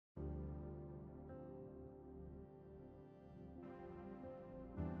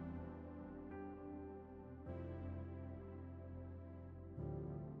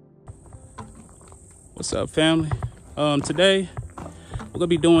What's up, family? Today we're gonna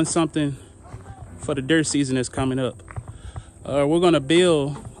be doing something for the deer season that's coming up. We're gonna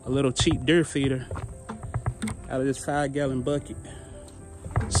build a little cheap deer feeder out of this 5-gallon bucket.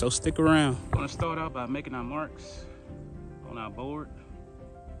 So stick around. We're gonna start out by making our marks on our board.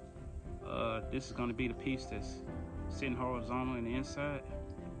 This is gonna be the piece that's sitting horizontal in the inside,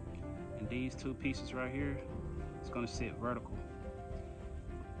 and these two pieces right here is gonna sit vertical.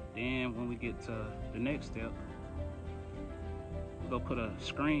 Then when we get to the next step, we're gonna put a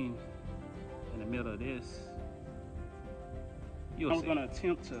screen in the middle of this. We're gonna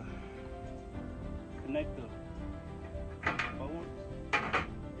attempt to connect the boards.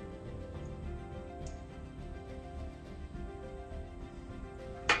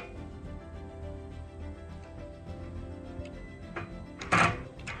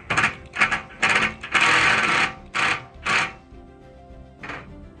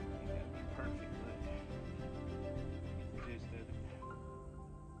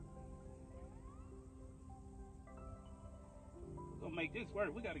 Make this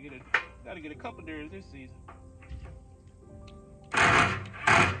work. We gotta get a couple deer this season.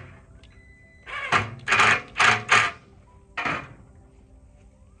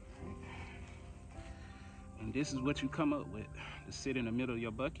 And this is what you come up with to sit in the middle of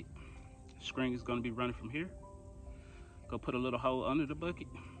your bucket. The string is gonna be running from here. Go put a little hole under the bucket.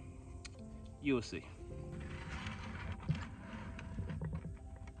 You'll see.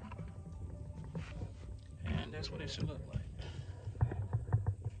 And that's what it should look like.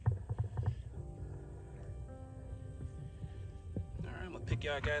 Pick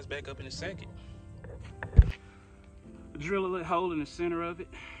y'all guys back up in a second. Drill a little hole in the center of it.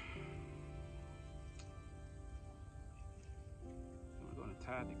 We're gonna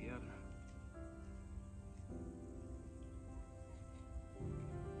tie it together.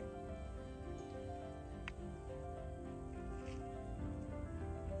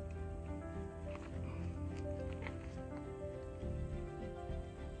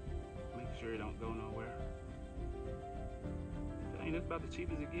 Make sure it don't go nowhere. That's about the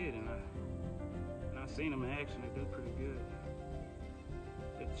cheapest it get, and I've seen them in action. They do pretty good.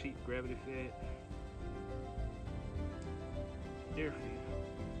 That cheap gravity fed deer feed.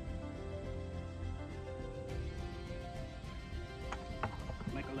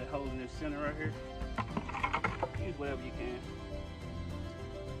 Make a little hole in this center right here. Use whatever you can.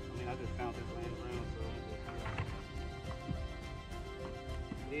 I mean, I just found this laying around, so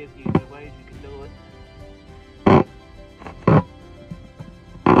there's easy ways you can do it.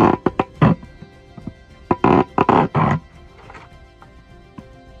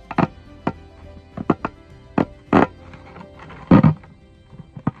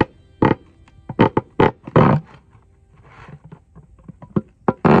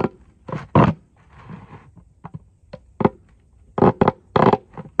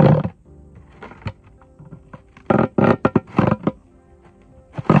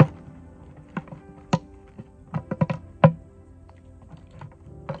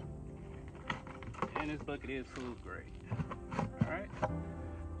 And this bucket is food grade. All right,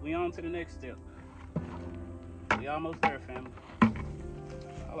 we on to the next step. We almost there, family.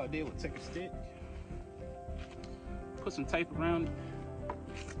 All I did was take a stick, put some tape around it.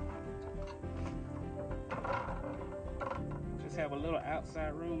 Just have a little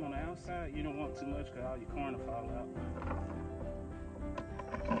outside room on the outside. You don't want too much because all your corn will fall out.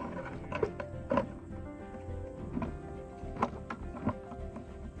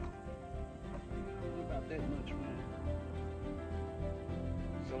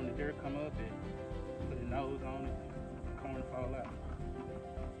 So when the deer come up, it put a nose on it, the corn fall out.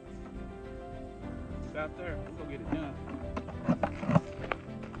 It's out there. We're gonna get it done.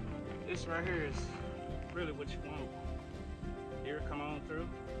 This right here is really what you want. Deer come on through,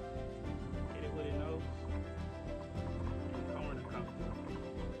 hit it with its nose, the corn will come through.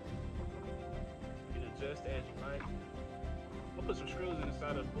 You can adjust as you like. I'll put some screws in the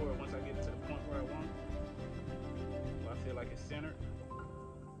side of the board once I get to the point where I want it. Where I feel like it's centered.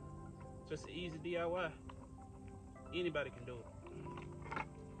 Just an easy DIY. Anybody can do it.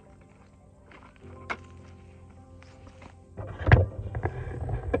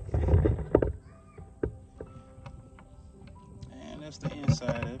 And that's the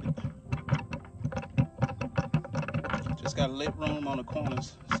inside of it. Just got a lip room on the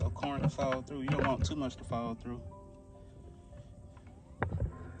corners so corn can fall through. You don't want too much to fall through.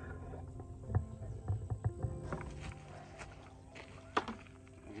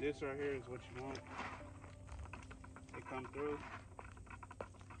 This right here is what you want. They come through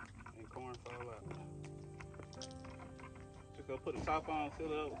and corn fall out. Just go put the top on,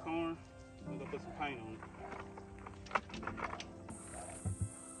 fill it up with corn. We're gonna put some paint on it.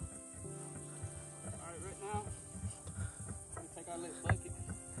 Alright, right now, we're gonna take our little bucket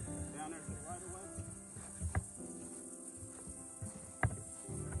down there to the right of way.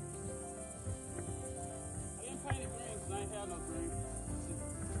 I didn't paint it green because I ain't have no green.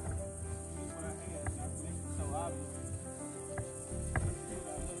 This is what I had, not to make it so obvious.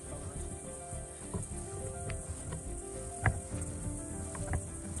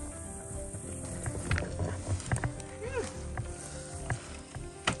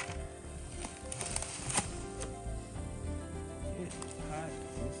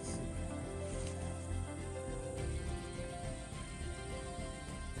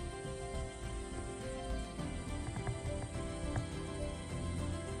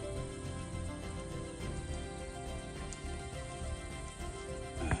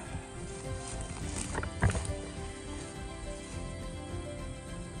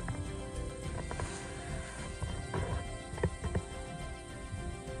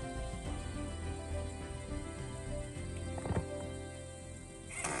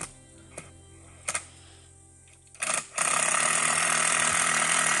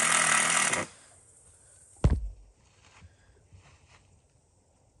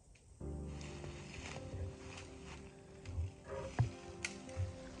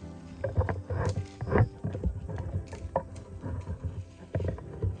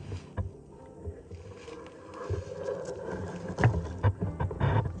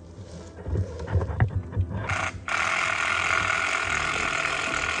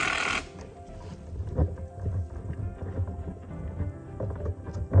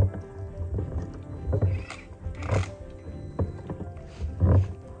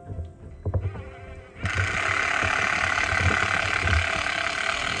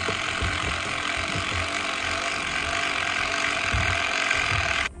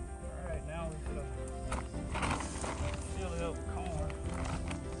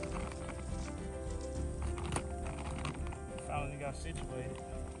 Finally got situated.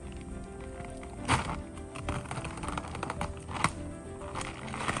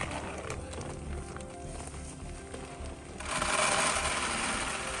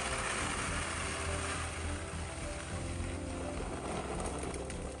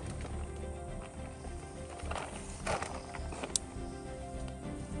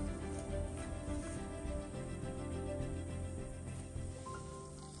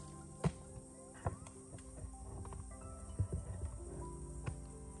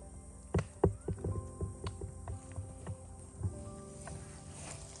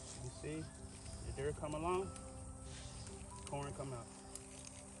 See, the dirt come along, corn come out.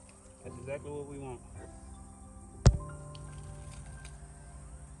 That's exactly what we want.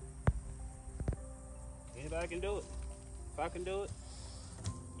 Anybody can do it. If I can do it,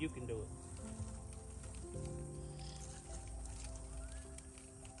 you can do it.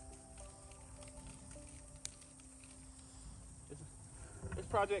 This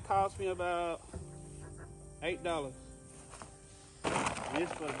project cost me about $8. And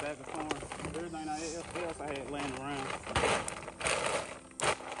this for the bag of corn. Everything else I had laying around.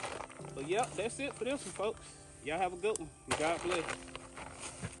 But yep, that's it for this one, folks. Y'all have a good one. God bless.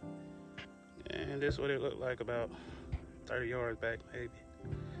 And this is what it looked like about 30 yards back, maybe.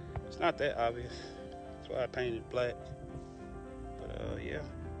 It's not that obvious. That's why I painted black. But yeah,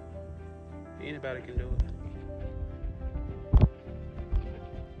 anybody can do it.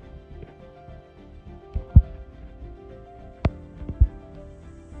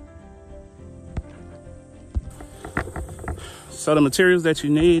 So the materials that you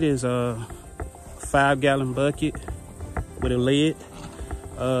need is a 5-gallon bucket with a lid,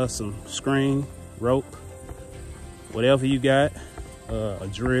 some string, rope, whatever you got, a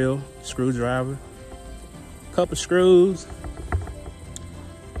drill, screwdriver, a couple screws,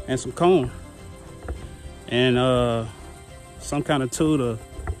 and some corn, and some kind of tool to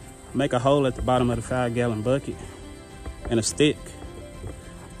make a hole at the bottom of the 5-gallon bucket, and a stick.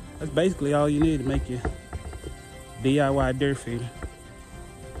 That's basically all you need to make your DIY dirt feeder.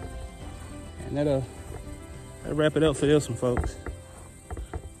 And that'll wrap it up for this one, folks.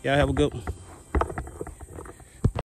 Y'all have a good one.